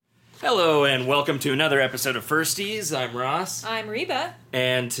Hello and welcome to another episode of Firsties. I'm Ross. I'm Reba.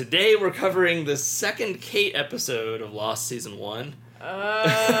 And today we're covering the second Kate episode of Lost Season 1.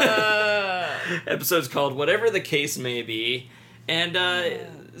 Episode's called Whatever the Case May Be. And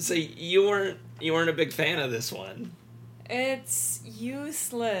so you weren't a big fan of this one. It's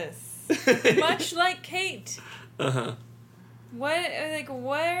useless. Much like Kate. Uh-huh. Where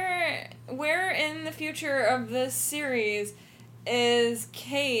in the future of this series is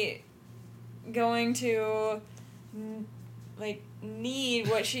Kate going to need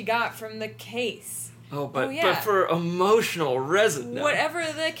what she got from the case? But for emotional resonance. Whatever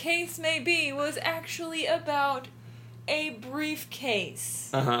the case may be was actually about a briefcase.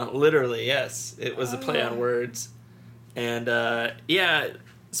 Literally, yes. It was a play on words. And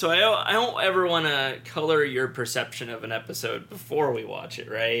so I don't ever want to color your perception of an episode before we watch it,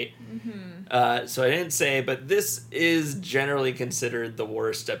 right? Mm-hmm. So I didn't say, but this is generally considered the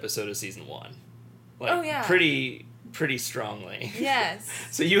worst episode of Season 1. Pretty strongly. Yes.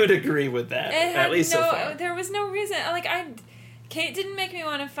 So you would agree with that, at least so far. There was no reason. Kate didn't make me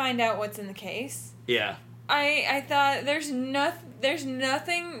want to find out what's in the case. Yeah. I thought there's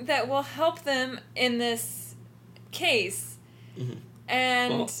nothing that will help them in this case. Mm-hmm.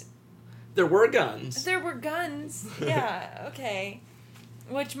 And there were guns. Yeah, okay.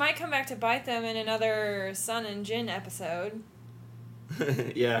 Which might come back to bite them in another Sun and Jin episode.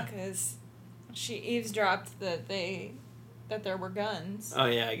 Yeah. Because she eavesdropped that there were guns. Oh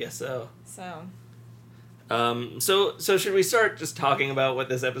yeah, I guess so. So should we start just talking about what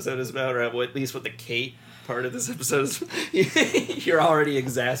this episode is about, or at least what the Kate part of this episode is? You're already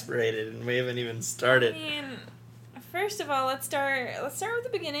exasperated, and we haven't even started. I mean, first of all, let's start with the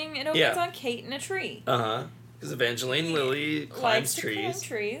beginning. It opens on Kate in a tree. Because Evangeline Lilly climbs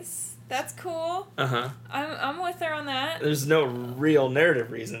trees. That's cool. I'm with her on that. There's no real narrative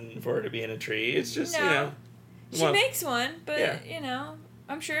reason for her to be in a tree. It's just, She makes one, but,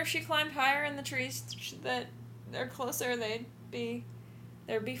 I'm sure if she climbed higher in the trees that they're closer, there'd be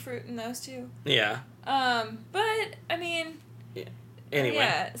fruit in those too. Yeah. But, I mean... Yeah. Anyway.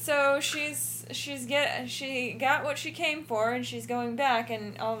 Yeah, so she got what she came for, and she's going back,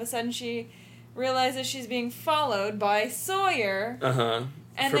 and all of a sudden she realizes she's being followed by Sawyer. For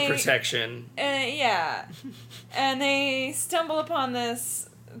protection. Yeah. And they stumble upon this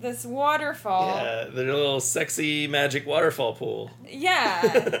waterfall. Yeah, the little sexy magic waterfall pool.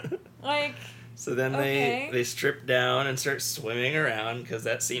 Yeah. So then they strip down and start swimming around, because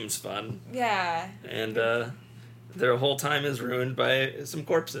that seems fun. Yeah. And their whole time is ruined by some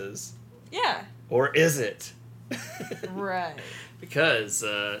corpses. Yeah. Or is it? Right. Because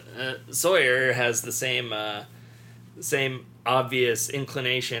Sawyer has the same obvious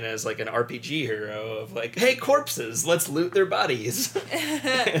inclination as an RPG hero of hey, corpses, let's loot their bodies.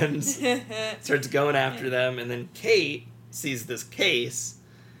 And starts going after them, and then Kate sees this case,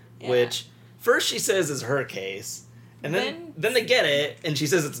 which first she says is her case, and then they get it, and she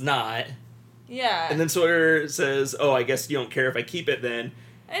says it's not. Yeah. And then Sawyer says, "Oh, I guess you don't care if I keep it then."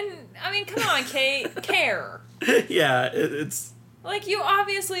 And, I mean, come on, Kate. Care. Yeah, it's... you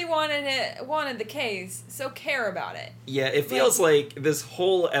obviously wanted the case, so care about it. Yeah, it feels like this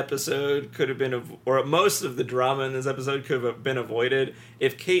whole episode could have been... or most of the drama in this episode could have been avoided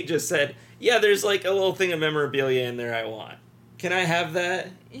if Kate just said, "Yeah, there's a little thing of memorabilia in there I want. Can I have that?"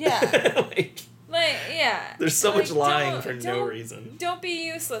 Yeah. Yeah. There's so much lying for no reason. Don't be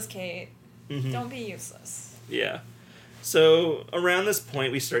useless, Kate. Mm-hmm. Don't be useless. Yeah. So, around this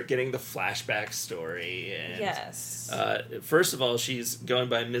point, we start getting the flashback story. And, yes. First of all, she's going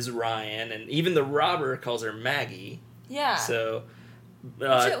by Ms. Ryan, and even the robber calls her Maggie. Yeah. So...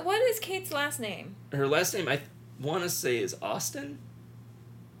 what is Kate's last name? Her last name, I want to say, is Austin.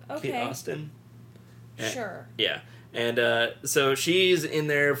 Okay. Kate Austin. Sure. Yeah. And so she's in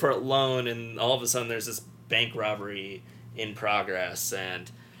there for a loan, and all of a sudden there's this bank robbery in progress,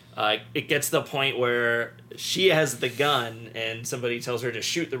 and... it gets to the point where she has the gun and somebody tells her to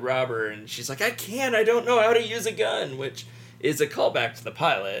shoot the robber, and she's like, I don't know how to use a gun, which is a callback to the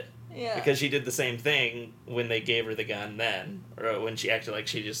pilot. Yeah. Because she did the same thing when they gave her the gun then, or when she acted like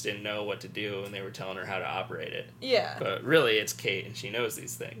she just didn't know what to do and they were telling her how to operate it. Yeah. But really, it's Kate, and she knows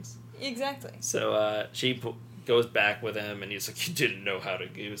these things. Exactly. So she goes back with him, and he's like, you didn't know how to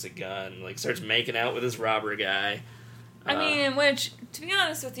use a gun. Starts making out with this robber guy. I mean, which, to be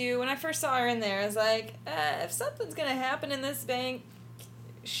honest with you, when I first saw her in there, I was like, if something's going to happen in this bank,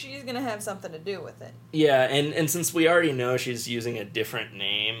 she's going to have something to do with it. Yeah, and since we already know she's using a different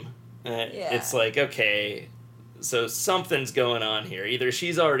name, it's okay, So something's going on here. Either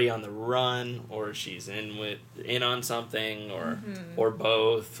she's already on the run, or she's in on something, or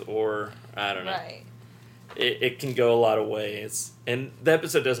both, or I don't know. Right. It can go a lot of ways, and the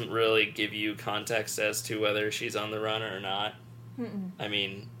episode doesn't really give you context as to whether she's on the run or not. Mm-mm. I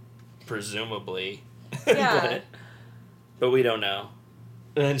mean, presumably, Yeah. but we don't know.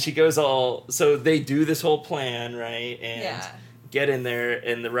 And she goes all so they do this whole plan, right? And get in there,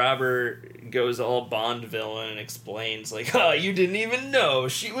 and the robber goes all Bond villain and explains like, "Oh, you didn't even know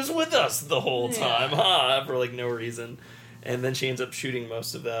she was with us the whole time, huh?" For like no reason. And then she ends up shooting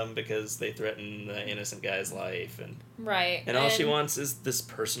most of them because they threaten the innocent guy's life, and all she wants is this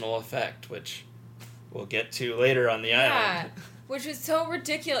personal effect, which we'll get to later on the island. Which was so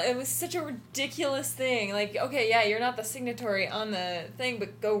ridiculous. It was such a ridiculous thing. Like, okay, yeah, you're not the signatory on the thing,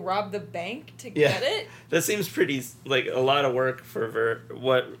 but go rob the bank to get it? That seems pretty, like, a lot of work for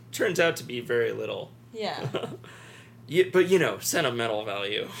what turns out to be very little. Yeah. But, sentimental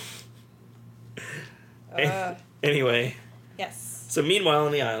value. Anyway. Yes. So meanwhile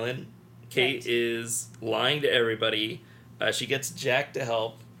on the island, Kate Right. is lying to everybody. She gets Jack to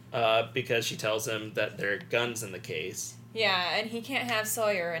help because she tells him that there are guns in the case. Yeah, and he can't have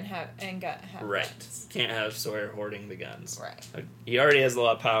Sawyer and have Right. guns. Can't have Sawyer hoarding the guns. Right. He already has a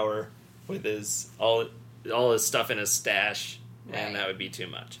lot of power with his all his stuff in his stash, and that would be too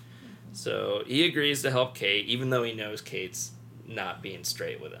much. So he agrees to help Kate, even though he knows Kate's not being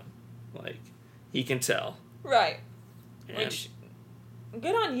straight with him. Like, he can tell. Right. And Which,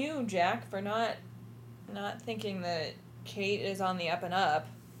 good on you, Jack, for not thinking that Kate is on the up and up.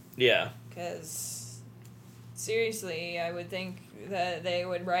 Yeah. Because, seriously, I would think that they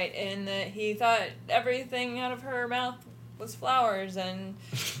would write in that he thought everything out of her mouth was flowers, and...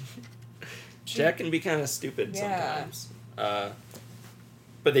 Jack can be kind of stupid sometimes.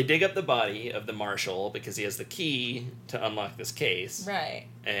 But they dig up the body of the marshal because he has the key to unlock this case. Right.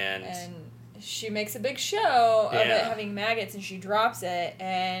 And she makes a big show of it having maggots, and she drops it,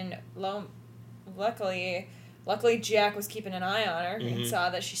 and luckily Jack was keeping an eye on her and saw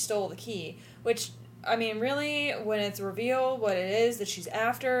that she stole the key. Which, I mean, really, when it's revealed what it is that she's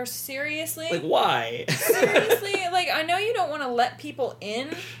after, seriously? Like, why? Seriously? Like, I know you don't want to let people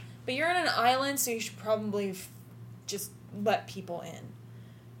in, but you're on an island, so you should probably just let people in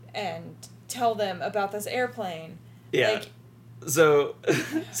and tell them about this airplane. Yeah. Like, So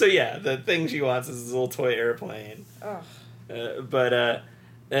yeah, the thing she wants is this little toy airplane. But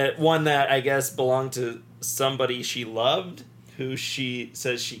one that I guess belonged to somebody she loved, who she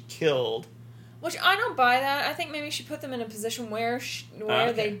says she killed. Which I don't buy that. I think maybe she put them in a position where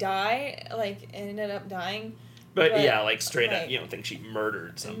they die, like ended up dying. But yeah, like straight up, you don't think she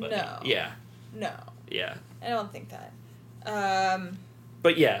murdered somebody? No. Yeah. No. Yeah. I don't think that.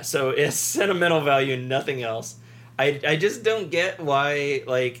 But yeah, so it's sentimental value, nothing else. I just don't get why,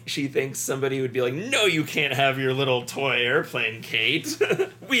 like, she thinks somebody would be like, no, you can't have your little toy airplane, Kate.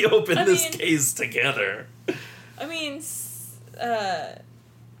 We opened this case together. I mean,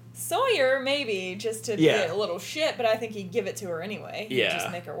 Sawyer, maybe, just to get a little shit, but I think he'd give it to her anyway. He'd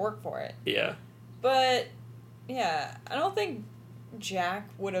just make her work for it. Yeah. But, yeah, I don't think Jack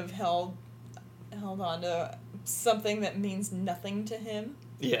would have held on to something that means nothing to him.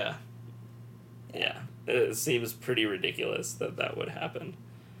 Yeah. It seems pretty ridiculous that would happen.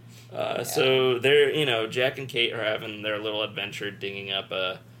 So they're, Jack and Kate are having their little adventure digging up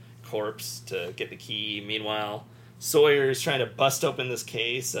a corpse to get the key. Meanwhile, Sawyer's trying to bust open this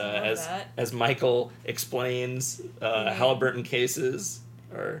case. As Michael explains, Halliburton cases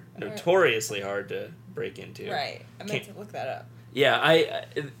are notoriously hard to break into. Right. I meant to look that up. Yeah,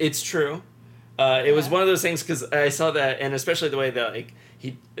 it's true. It was one of those things because I saw that, and especially the way that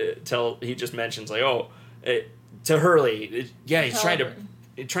he just mentions to Hurley, he's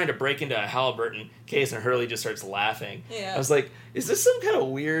trying to break into a Halliburton case, and Hurley just starts laughing. Yeah. I was like, is this some kind of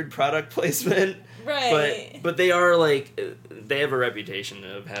weird product placement? Right. But they are they have a reputation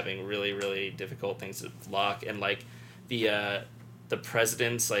of having really, really difficult things to lock, and the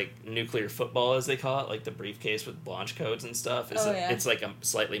president's nuclear football, as they call it, the briefcase with launch codes and stuff. It's like a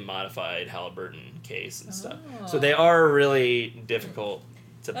slightly modified Halliburton case and stuff. So they are really difficult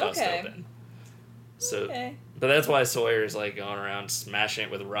to bust open. So, but that's why Sawyer's going around smashing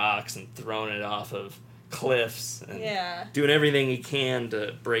it with rocks and throwing it off of cliffs and doing everything he can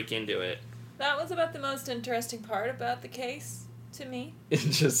to break into it. That was about the most interesting part about the case to me.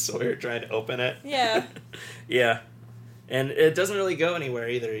 It's just Sawyer trying to open it. Yeah. Yeah. And it doesn't really go anywhere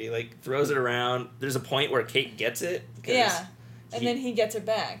either. He throws it around. There's a point where Kate gets it. Yeah. And then he gets it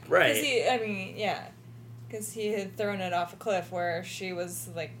back. Right. Because he had thrown it off a cliff where she was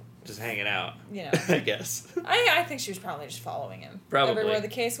just hanging out. You know. I guess. I think she was probably just following him. Probably. Everywhere the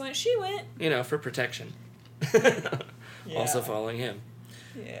case went, she went. You know, for protection. Also following him.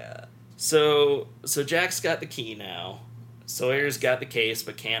 Yeah. So Jack's got the key now. Sawyer's got the case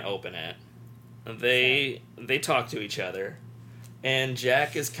but can't open it. They talk to each other, and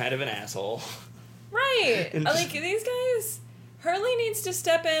Jack is kind of an asshole. Right. Like, these guys, Hurley needs to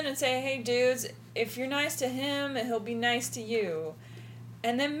step in and say, hey, dudes, if you're nice to him, he'll be nice to you.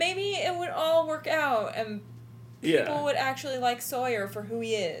 And then maybe it would all work out, and people would actually like Sawyer for who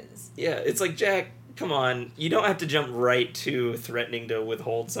he is. Yeah, it's like, Jack, come on, you don't have to jump right to threatening to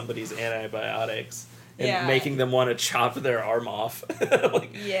withhold somebody's antibiotics and making them want to chop their arm off.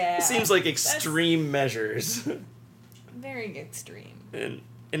 It seems like extreme measures. Very extreme. And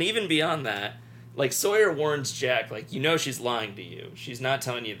even beyond that, like, Sawyer warns Jack, like, you know she's lying to you. She's not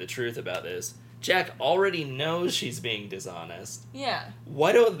telling you the truth about this. Jack already knows she's being dishonest. Yeah.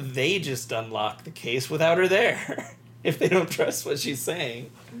 Why don't they just unlock the case without her there? If they don't trust what she's saying.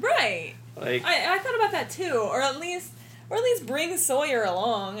 Right. Like, I thought about that too, or at least bring Sawyer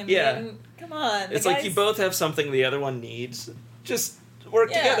along. And come on, it's like you both have something the other one needs. Just work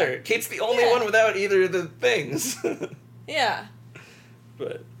together. Kate's the only one without either of the things. Yeah.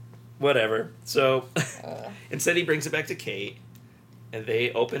 But whatever. So instead, he brings it back to Kate, and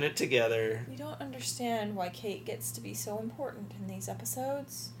they open it together. We don't understand why Kate gets to be so important in these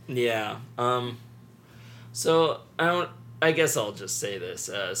episodes. Yeah. So I guess I'll just say this.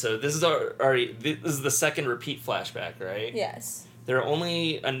 So this is this is the second repeat flashback, right? Yes. There are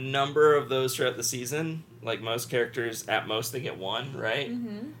only a number of those throughout the season. Like most characters, at most they get one, right?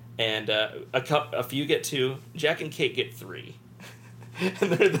 Mm-hmm. And a few get two. Jack and Kate get three.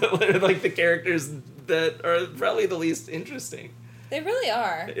 And they're like the characters that are probably the least interesting. They really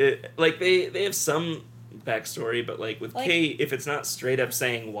are. They have some backstory, but like with Kate, if it's not straight up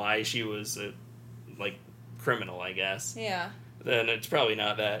saying why she was a criminal, I guess. Yeah. Then it's probably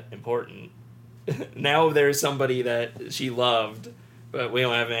not that important. Now there's somebody that she loved, but we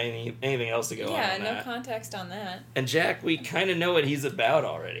don't have anything else to go on. Yeah, no context on that. And Jack, we kind of know what he's about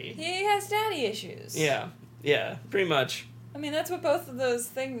already. He has daddy issues. Yeah, pretty much. I mean, that's what both of those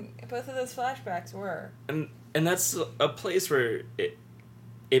flashbacks were. And that's a place where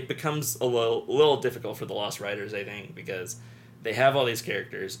it becomes a little difficult for the Lost writers, I think, because they have all these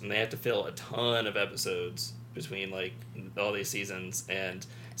characters and they have to fill a ton of episodes between all these seasons, and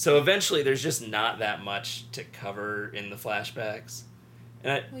so eventually there's just not that much to cover in the flashbacks.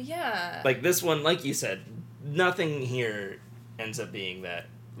 And like this one, like you said, nothing here ends up being that.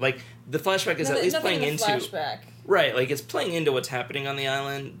 Like the flashback is at least playing into flashback. Right, like it's playing into what's happening on the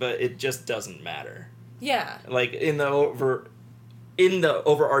island, but it just doesn't matter. Yeah. Like in the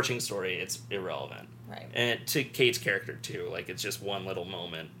overarching story, it's irrelevant. Right. And to Kate's character too, like it's just one little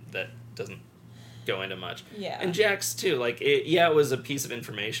moment that doesn't go into much. Yeah. And Jack's too, like it was a piece of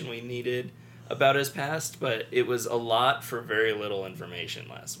information we needed about his past, but it was a lot for very little information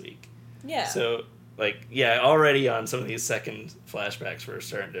last week. Yeah. So already on some of these second flashbacks we're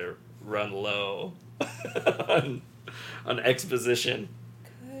starting to run low on exposition.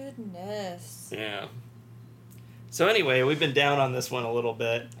 Goodness. Yeah. So anyway, we've been down on this one a little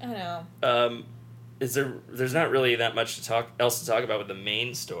bit. I know. There's not really that much else to talk about with the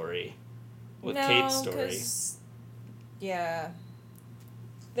main story, with Kate's story. Yeah,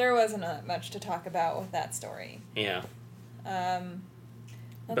 there wasn't much to talk about with that story. Yeah.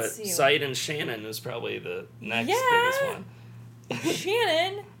 Let's see. Sayid and Shannon is probably the next biggest one.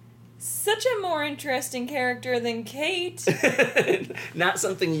 Shannon, such a more interesting character than Kate. Not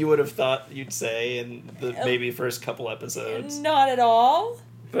something you would have thought you'd say in the maybe first couple episodes. Not at all.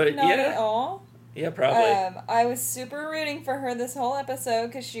 But not at all. Yeah, probably. I was super rooting for her this whole episode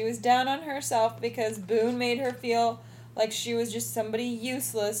because she was down on herself because Boone made her feel like she was just somebody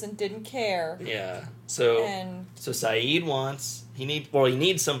useless and didn't care. Yeah. So Sayid he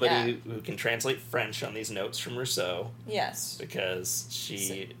needs somebody who can translate French on these notes from Rousseau. Yes. Because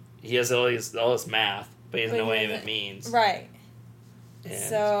he has all this math, but he doesn't know what any of it means. Right.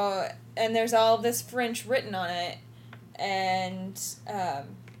 And there's all this French written on it, and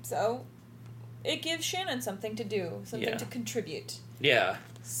so it gives Shannon something to do, something to contribute. Yeah.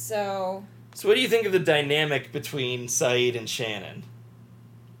 So what do you think of the dynamic between Sayid and Shannon?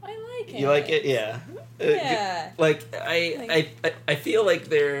 I like it. You like it? Yeah. Yeah. I feel like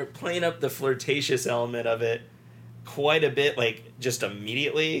they're playing up the flirtatious element of it quite a bit, just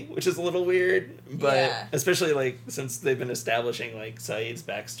immediately, which is a little weird, but especially since they've been establishing Sayid's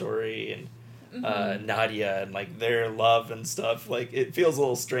backstory, and Nadia and like their love and stuff. Like it feels a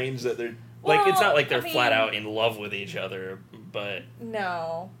little strange that they're like it's not like they're flat out in love with each other, but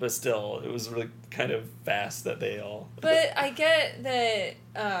no. But still, it was really kind of fast that they all. But I get that.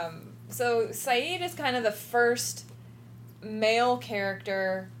 So Saeed is kind of the first male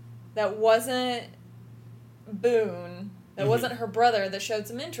character that wasn't Boone, that wasn't her brother, that showed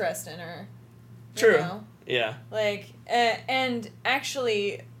some interest in her. True. You know? Yeah. Like, and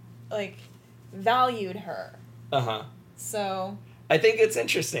actually, like, valued her. Uh-huh. So. I think it's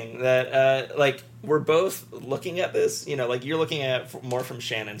interesting that, like, we're both looking at this, you know, like, you're looking at more from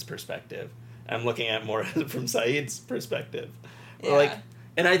Shannon's perspective. I'm looking at more from Saeed's perspective. Yeah. Like,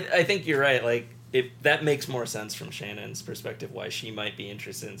 and I think you're right, like, that makes more sense from Shannon's perspective, why she might be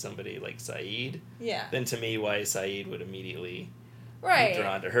interested in somebody like Saeed. Yeah. Than to me, why Saeed would immediately be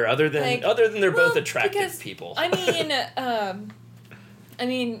drawn to her, other than they're both attractive people. I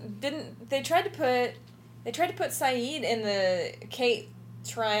mean, didn't they tried to put Saeed in the Kate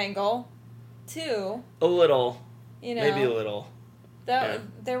triangle, too. A little. You know. Maybe a little.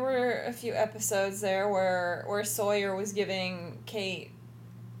 There were a few episodes there where Sawyer was giving Kate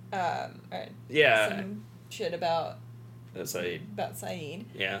some shit about Saeed.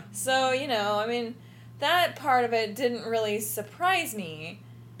 Yeah. So, you know, I mean, that part of it didn't really surprise me.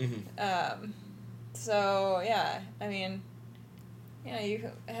 Mm-hmm. So, yeah, I mean, you know,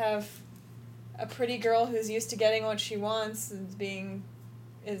 you have a pretty girl who's used to getting what she wants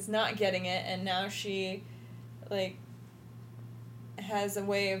is not getting it, and now she, like, has a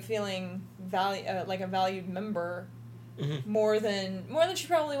way of feeling like a valued member more than she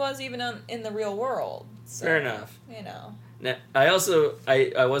probably was even in the real world. So, fair enough. You know. Now, I also I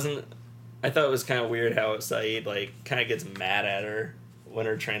thought it was kind of weird how Saeed like kind of gets mad at her when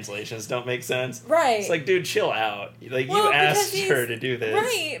her translations don't make sense. Right. It's like, dude, chill out. Like, you asked her to do this.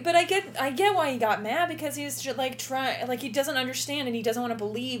 Right, but I get why he got mad, because he's just like he doesn't understand and he doesn't want to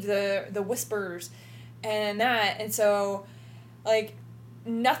believe the whispers and that, and so like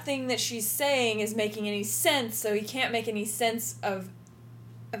nothing that she's saying is making any sense, so he can't make any sense of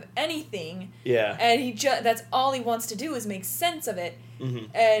anything. Yeah. And that's all he wants to do is make sense of it,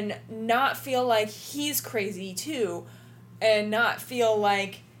 and not feel like he's crazy too, and not feel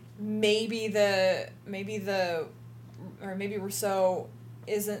like maybe Rousseau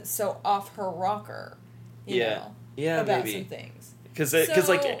isn't so off her rocker, you know, about some things. Because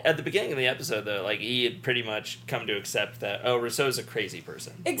like, at the beginning of the episode, though, like, he had pretty much come to accept that, Rousseau's a crazy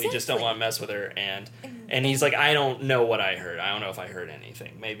person. Exactly. We just don't want to mess with her, and he's like, I don't know what I heard. I don't know if I heard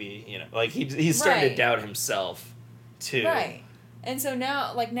anything. Maybe, you know, like, he's starting to doubt himself, too. Right. And so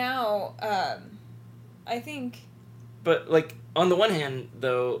now, I think... But, like, on the one hand,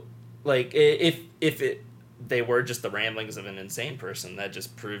 though, like, if they were just the ramblings of an insane person, that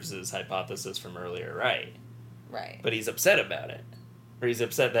just proves his hypothesis from earlier, right? Right. But he's upset about it. Or he's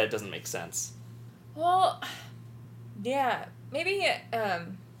upset that it doesn't make sense. Well, yeah. Maybe,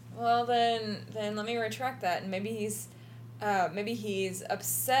 well, then let me retract that. And maybe he's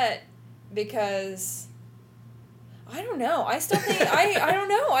upset because... I don't know. I still think... I don't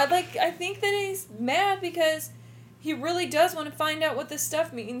know. I think that he's mad because he really does want to find out what this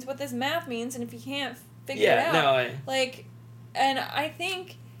stuff means, what this math means, and if he can't figure it out... and I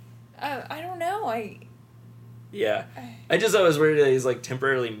think... I don't know. Yeah. I just thought it was weird that he's, like,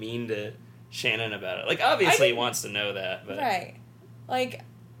 temporarily mean to Shannon about it. Like, obviously he wants to know that, but... Right. Like,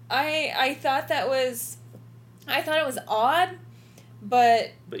 I thought that was... I thought it was odd,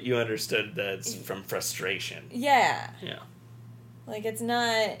 but... But you understood that it's from frustration. Yeah. Yeah. Like, it's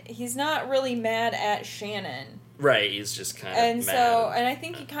not... He's not really mad at Shannon. Right, he's just kind of mad. And I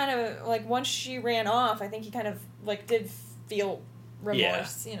think he kind of, like, once she ran off, I think he kind of, like, did feel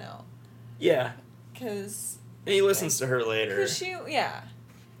remorse, you know. Yeah. Because... And he listens to her later. Yeah.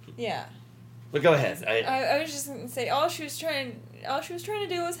 But go ahead. I was just gonna say all she was trying to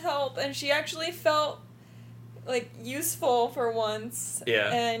do was help, and she actually felt like useful for once.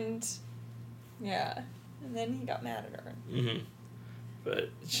 Yeah. And then he got mad at her. Mm-hmm. But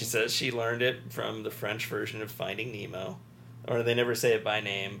she says she learned it from the French version of Finding Nemo, or they never say it by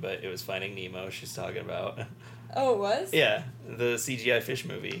name, but it was Finding Nemo she's talking about. Oh, it was? Yeah, the CGI fish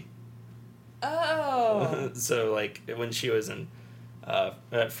movie. Oh. So, like, when she was in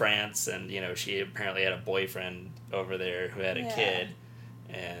France, and, you know, she apparently had a boyfriend over there who had a kid,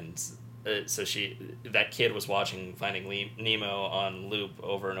 and so that kid was watching Finding Nemo on loop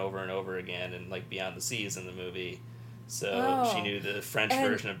over and over and over again, and, like, Beyond the Sea is in the movie. So she knew the French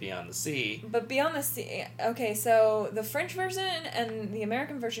version of Beyond the Sea. But Beyond the Sea... Okay, so the French version and the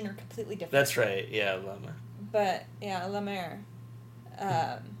American version are completely different. That's right, yeah, La Mer. But, yeah, La Mer.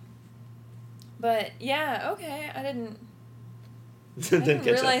 But yeah, okay, I didn't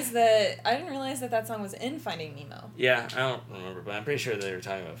realize that song was in Finding Nemo. Yeah, I don't remember, but I'm pretty sure they were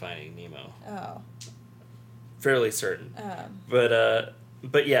talking about Finding Nemo. Oh. Fairly certain.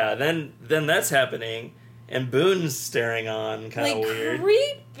 But yeah, then that's happening, and Boone's staring on, kind of weird.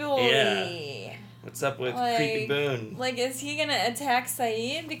 Creepily. Yeah. What's up with creepy Boone? Like, is he gonna attack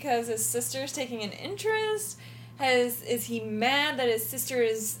Sayid because his sister's taking an interest? Is he mad that his sister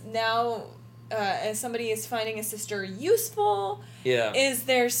is now, as somebody is finding his sister useful? Yeah. Is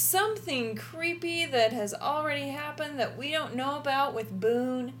there something creepy that has already happened that we don't know about with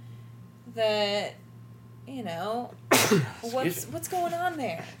Boone? That, you know, what's going on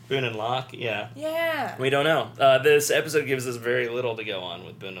there? Boone and Locke, yeah. Yeah. We don't know. This episode gives us very little to go on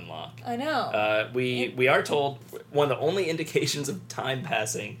with Boone and Locke. I know. We are told one of the only indications of time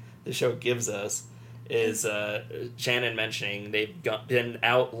passing the show gives us is Shannon mentioning they've been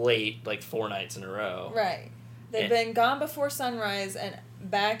out late like 4 nights in a row. Right. They've been gone before sunrise and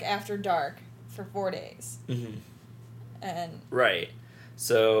back after dark for 4 days. Mm-hmm. And right.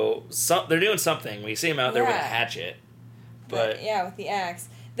 So they're doing something. We see them out there with a hatchet. But yeah, with the axe.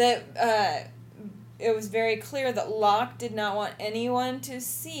 That it was very clear that Locke did not want anyone to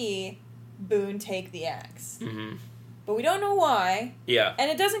see Boone take the axe. Mm-hmm. But we don't know why. Yeah. And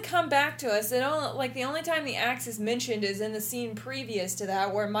it doesn't come back to us. The only time the axe is mentioned is in the scene previous to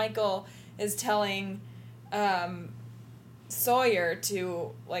that, where Michael is telling Sawyer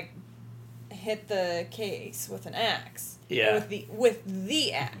to hit the case with an axe. Yeah. With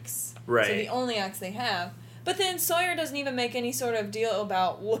the axe. Right. So the only axe they have. But then Sawyer doesn't even make any sort of deal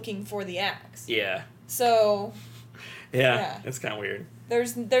about looking for the axe. Yeah. So. Yeah. It's kind of weird.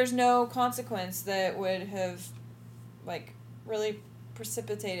 There's no consequence that would have, really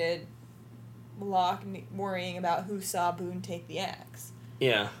precipitated Locke worrying about who saw Boone take the axe.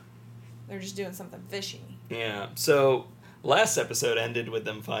 Yeah. They're just doing something fishy. Yeah. So last episode ended with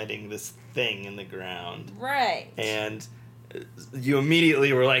them finding this thing in the ground. Right. And you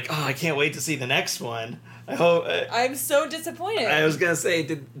immediately were like, oh, I can't wait to see the next one. I hope. I'm so disappointed. I was going to say,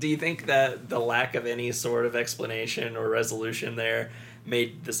 do you think that the lack of any sort of explanation or resolution there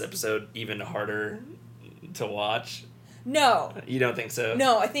made this episode even harder to watch? No. You don't think so?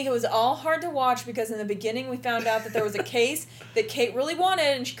 No, I think it was all hard to watch because in the beginning we found out that there was a case that Kate really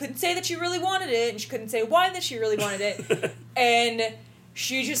wanted, and she couldn't say that she really wanted it, and she couldn't say why that she really wanted it, and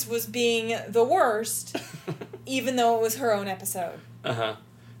she just was being the worst, even though it was her own episode. Uh-huh.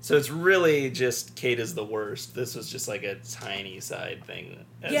 So it's really just Kate is the worst. This was just like a tiny side thing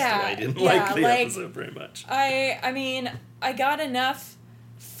as to why I didn't like the episode very much. I mean, I got enough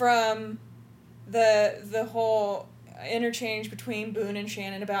from the whole interchange between Boone and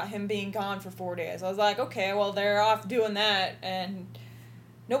Shannon about him being gone for 4 days. I was like, okay, well, they're off doing that, and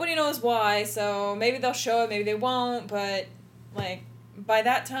nobody knows why, so maybe they'll show it, maybe they won't, but, by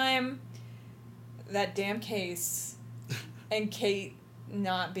that time, that damn case, and Kate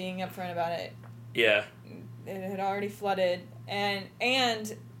not being upfront about it. Yeah. It had already flooded, and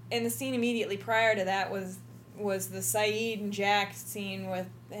in the scene immediately prior to that was the Sayid and Jack scene with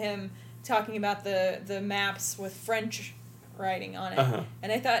him talking about the maps with French writing on it. Uh-huh.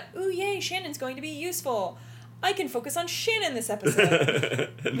 And I thought, ooh, yay, Shannon's going to be useful. I can focus on Shannon this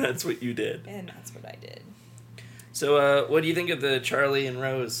episode. And that's what you did. And that's what I did. So, what do you think of the Charlie and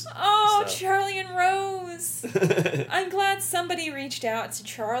Rose stuff? Charlie and Rose! I'm glad somebody reached out to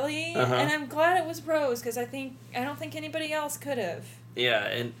Charlie, and I'm glad it was Rose, because I don't think anybody else could have. Yeah,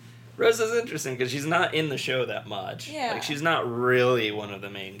 and Rose is interesting because she's not in the show that much. Yeah. She's not really one of the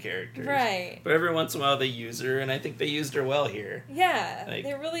main characters. Right. But every once in a while they use her, and I think they used her well here. Yeah,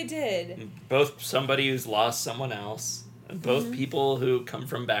 they really did. Both somebody who's lost someone else, and both people who come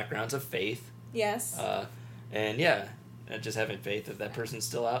from backgrounds of faith. Yes. And yeah, just having faith that person's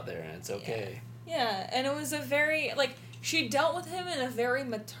still out there, and it's okay. Yeah, and it was a very, she dealt with him in a very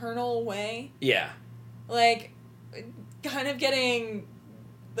maternal way. Yeah. Kind of getting...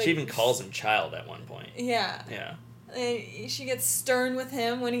 she even calls him child at one point. Yeah. Yeah. And she gets stern with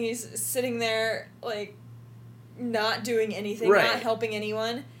him when he's sitting there, not doing anything, not helping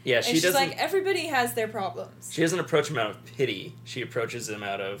anyone. Yeah, and she's like, everybody has their problems. She doesn't approach him out of pity. She approaches him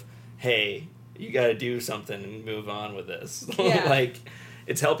out of, hey, you gotta do something and move on with this. Yeah.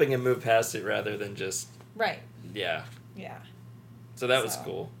 It's helping him move past it rather than just... Right. Yeah. Yeah. So that was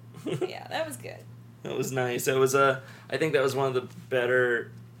cool. Yeah, that was good. That was nice. It was I think that was one of the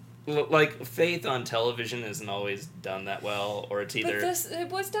better... Faith on television isn't always done that well, or it's either... But it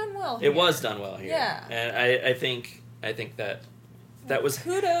was done well here. It was done well here. Yeah. And I think that was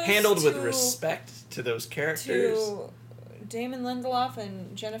handled with respect to those characters. To Damon Lindelof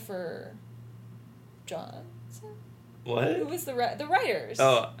and Jennifer Johnson. What? Who was the writers?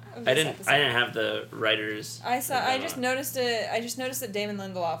 Oh, I didn't episode. have the writers. I just noticed it. I just noticed that Damon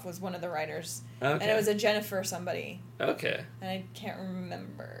Lindelof was one of the writers. Okay. And it was a Jennifer somebody. Okay. And I can't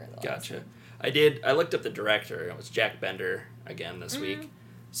remember. Gotcha. I looked up the director. It was Jack Bender again this week.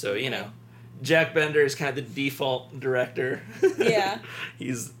 So, Jack Bender is kind of the default director. Yeah.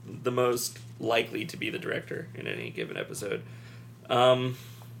 He's the most likely to be the director in any given episode.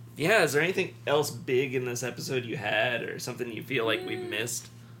 Is there anything else big in this episode you had, or something you feel like we missed?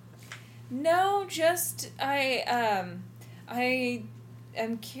 No, just I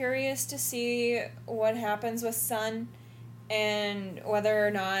am curious to see what happens with Sun, and whether or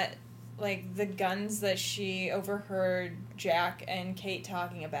not, like, the guns that she overheard Jack and Kate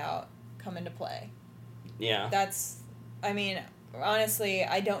talking about come into play. Yeah. Honestly,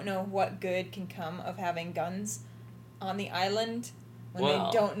 I don't know what good can come of having guns on the island when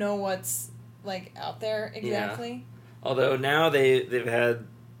they don't know what's, like, out there exactly. Yeah. Although now they've had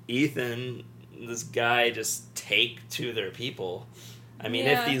Ethan, this guy, just take to their people. I mean,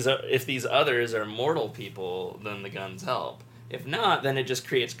 if these others are mortal people, then the guns help. If not, then it just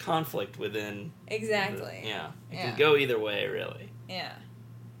creates conflict within... Exactly. It can go either way, really. Yeah.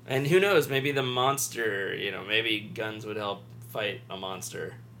 And who knows, maybe the monster, maybe guns would help fight a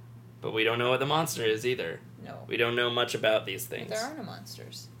monster. But we don't know what the monster is either. No. We don't know much about these things. But there are no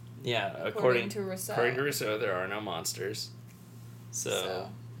monsters. Yeah, according to Rousseau. According to Rousseau, there are no monsters. So.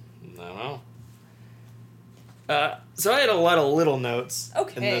 I don't know. So I had a lot of little notes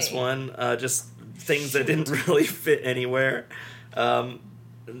in this one. Just things that didn't really fit anywhere. I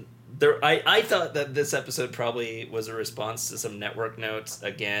thought that this episode probably was a response to some network notes,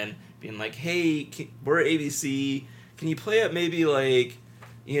 again, being like, hey, we're ABC, can you play up maybe, like,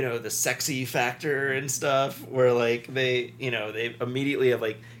 the sexy factor and stuff, where, like, they immediately have,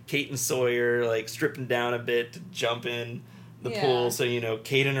 like, Kate and Sawyer, like, stripping down a bit to jump in the pool, so,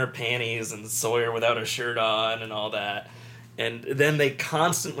 Kate in her panties and Sawyer without a shirt on and all that. And then they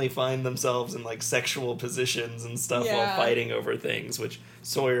constantly find themselves in, like, sexual positions and stuff while fighting over things, which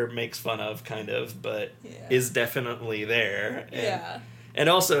Sawyer makes fun of, kind of, but is definitely there. And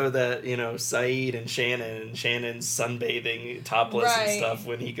also that, Sayid and Shannon's sunbathing topless and stuff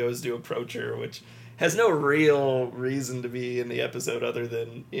when he goes to approach her, which has no real reason to be in the episode other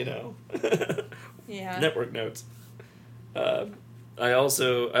than, network notes. I thought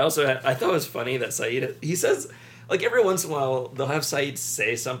it was funny that Sayid, he says, like, every once in a while, they'll have Sayid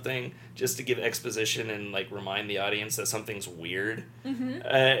say something just to give exposition and, like, remind the audience that something's weird. Mm-hmm.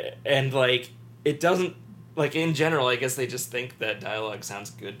 And, like, it doesn't... Like, in general, I guess they just think that dialogue sounds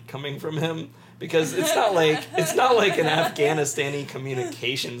good coming from him, because it's not like an Afghanistani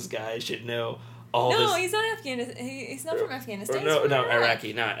communications guy should know all this. No, he's not He's not from Afghanistan. No,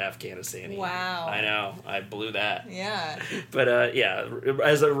 Iraqi, not Afghanistani. Wow. I know, I blew that. Yeah. But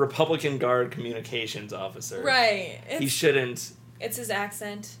as a Republican Guard communications officer, right? He shouldn't. It's his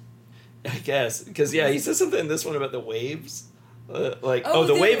accent. I guess, because he says something in this one about the waves.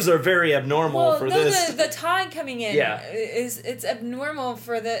 The waves are very abnormal for this. The tide coming in it's abnormal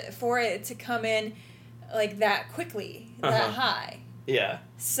for it to come in like that quickly, that high. Yeah.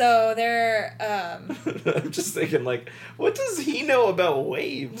 So they're I'm just thinking, like, what does he know about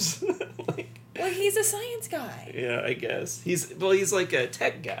waves? Well, he's a science guy. Yeah, I guess. He's like a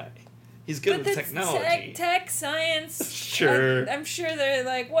tech guy. He's good with technology. Tech, science. Sure. I'm sure they're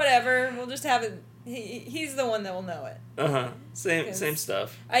like, whatever, we'll just have it. He's the one that will know it. Same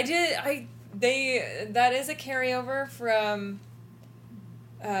stuff. That is a carryover from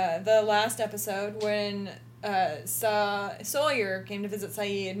the last episode when Sawyer came to visit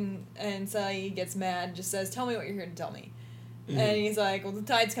Sayid, and Sayid gets mad and just says, tell me what you're here to tell me. Mm-hmm. And he's like, well, the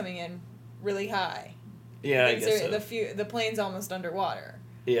tide's coming in really high. Yeah, I guess so. The plane's almost underwater.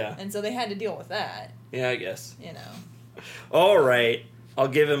 Yeah. And so they had to deal with that. Yeah, I guess. All right. I'll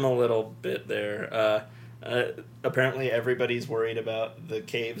give him a little bit there. Apparently everybody's worried about the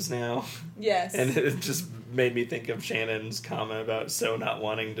caves now. Yes. And it just made me think of Shannon's comment about So not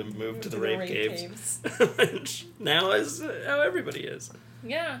wanting to move to the rape caves. Which now is how everybody is.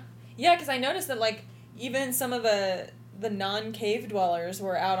 Yeah. Yeah, because I noticed that, like, even some of the non-cave dwellers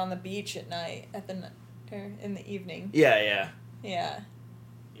were out on the beach at night, in the evening. Yeah. Yeah.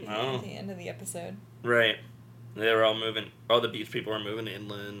 Oh. At the end of the episode. Right. They were all moving. All the beach people were moving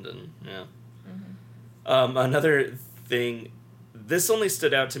inland, and yeah. Mm-hmm. Another thing, this only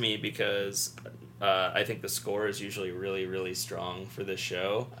stood out to me because I think the score is usually really, really strong for this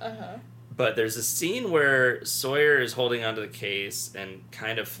show. Uh-huh. But there's a scene where Sawyer is holding onto the case and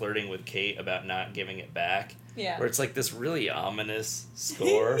kind of flirting with Kate about not giving it back. Yeah. Where it's like this really ominous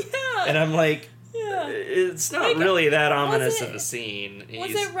score. Yeah. And I'm like, Yeah. It's not really that ominous of a scene.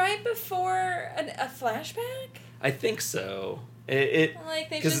 Was it right before a flashback? I think so. Like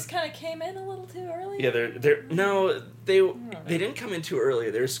they just kind of came in a little too early. Yeah, they didn't come in too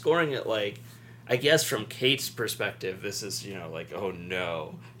early. They're scoring it like, I guess from Kate's perspective, this is like, oh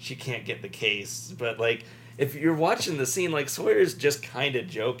no, she can't get the case. But like, if you're watching the scene, like Sawyer's just kind of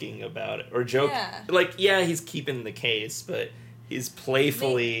joking about it like he's keeping the case, but he's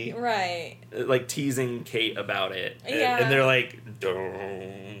playfully like teasing Kate about it. And they're like,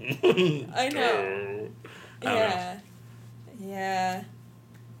 don't. I know. Yeah.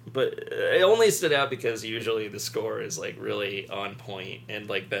 But it only stood out because usually the score is like really on point, and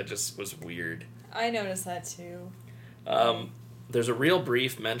like that just was weird. I noticed that too. There's a real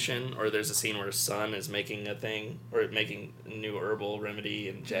brief mention, or there's a scene where Sun is making a thing, or making a new herbal remedy,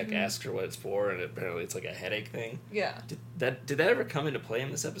 and Jack asks her what it's for, and apparently it's like a headache thing. Yeah. Did that ever come into play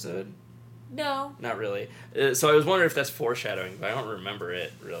in this episode? No. Not really. So I was wondering if that's foreshadowing, but I don't remember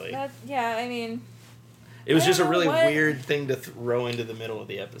it really. I mean... It was just a really weird thing to throw into the middle of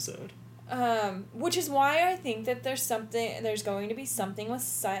the episode. Which is why I think that there's going to be something with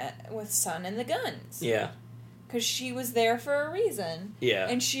Sun and the guns. Yeah. Because she was there for a reason. Yeah.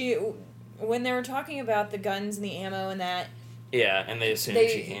 And when they were talking about the guns and the ammo and that... Yeah, and they assumed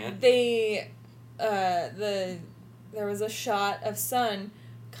she can't. There was a shot of Sun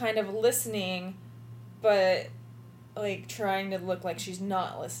kind of listening, but, like, trying to look like she's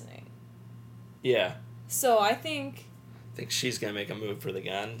not listening. Yeah. So I think she's going to make a move for the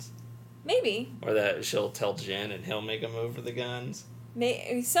guns? Maybe. Or that she'll tell Jin and he'll make a move for the guns?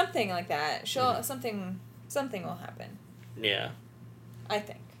 Something like that. Something will happen. Yeah. I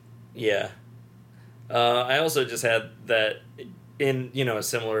think. Yeah. I also just had that in, a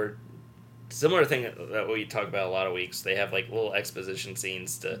similar thing that we talk about a lot of weeks. They have like little exposition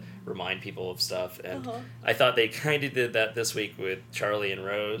scenes to remind people of stuff. And I thought they kind of did that this week with Charlie and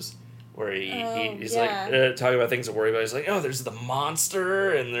Rose. Where he's like talking about things to worry about. He's like, oh, there's the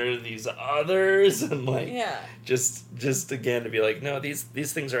monster, and there are these others, and like, just again to be like, no, these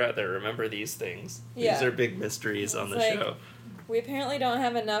things are out there. Remember these things. Yeah. These are big mysteries on the show. We apparently don't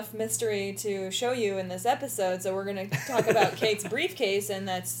have enough mystery to show you in this episode, so we're going to talk about Kate's briefcase and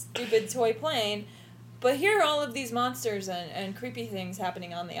that stupid toy plane. But here are all of these monsters and creepy things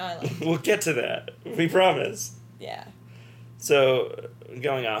happening on the island. We'll get to that. We promise. Yeah. So,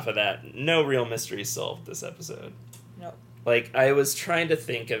 going off of that, no real mystery solved this episode. Nope. Like, I was trying to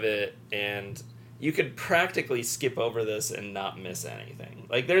think of it, and you could practically skip over this and not miss anything.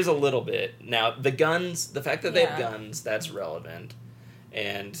 Like, there's a little bit. Now, the guns, the fact that they have guns, that's relevant.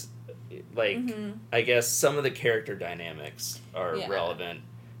 And, like, I guess some of the character dynamics are relevant.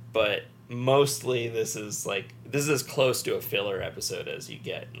 But mostly this is as close to a filler episode as you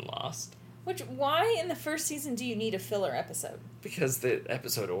get in Lost. Why in the first season do you need a filler episode? Because the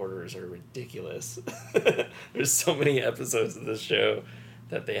episode orders are ridiculous. There's so many episodes of this show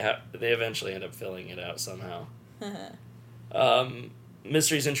that they eventually end up filling it out somehow.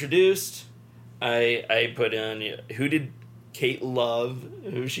 Mysteries introduced. I put in who did Kate love,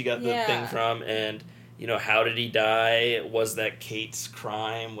 who she got the thing from, and how did he die? Was that Kate's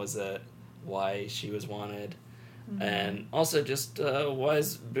crime? Was that why she was wanted? Mm-hmm. And also just, why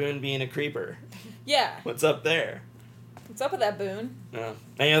is Boone being a creeper? Yeah. What's up there? What's up with that, Boone?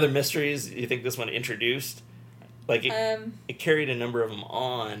 Any other mysteries you think this one introduced? Like, it carried a number of them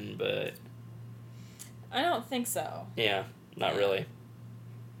on, but... I don't think so. Yeah, not really.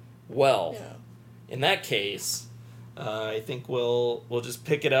 Well, in that case, I think we'll just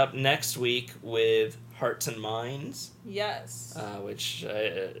pick it up next week with Hearts and Minds. Yes. Which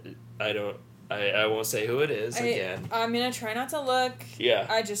I won't say who it is again. I'm going to try not to look. Yeah.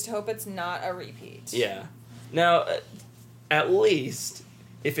 I just hope it's not a repeat. Yeah. Now, at least,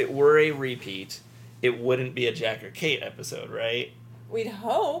 if it were a repeat, it wouldn't be a Jack or Kate episode, right? We'd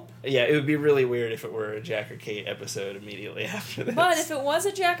hope. Yeah, it would be really weird if it were a Jack or Kate episode immediately after this. But if it was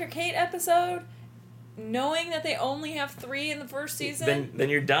a Jack or Kate episode, knowing that they only have 3 in the first season... Then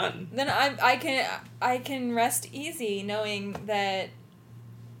you're done. Then I can rest easy knowing that...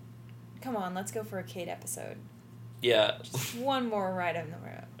 Come on, let's go for a Kate episode. Yeah. Just one more ride on the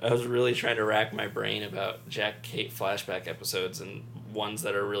road. I was really trying to rack my brain about Jack-Kate flashback episodes and ones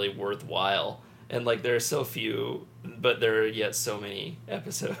that are really worthwhile. And, like, there are so few, but there are yet so many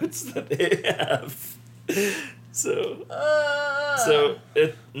episodes that they have. So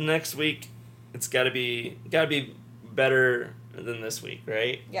next week, it's gotta be better than this week,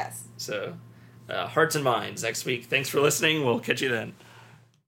 right? Yes. So, Hearts and Minds next week. Thanks for listening. We'll catch you then.